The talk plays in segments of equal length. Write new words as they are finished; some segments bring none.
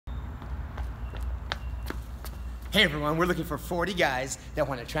Hey everyone, we're looking for 40 guys that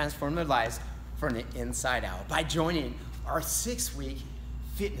want to transform their lives from the inside out by joining our 6-week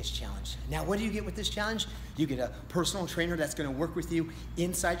fitness challenge. Now, what do you get with this challenge? You get a personal trainer that's going to work with you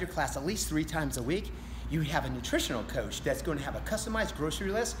inside your class at least 3 times a week. You have a nutritional coach that's going to have a customized grocery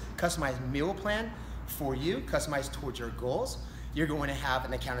list, customized meal plan for you, customized towards your goals. You're going to have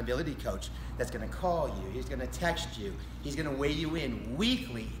an accountability coach that's going to call you, he's going to text you, he's going to weigh you in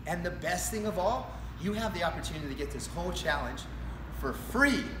weekly. And the best thing of all, you have the opportunity to get this whole challenge for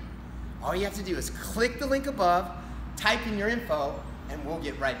free. All you have to do is click the link above, type in your info, and we'll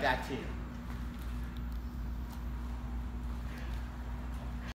get right back to you.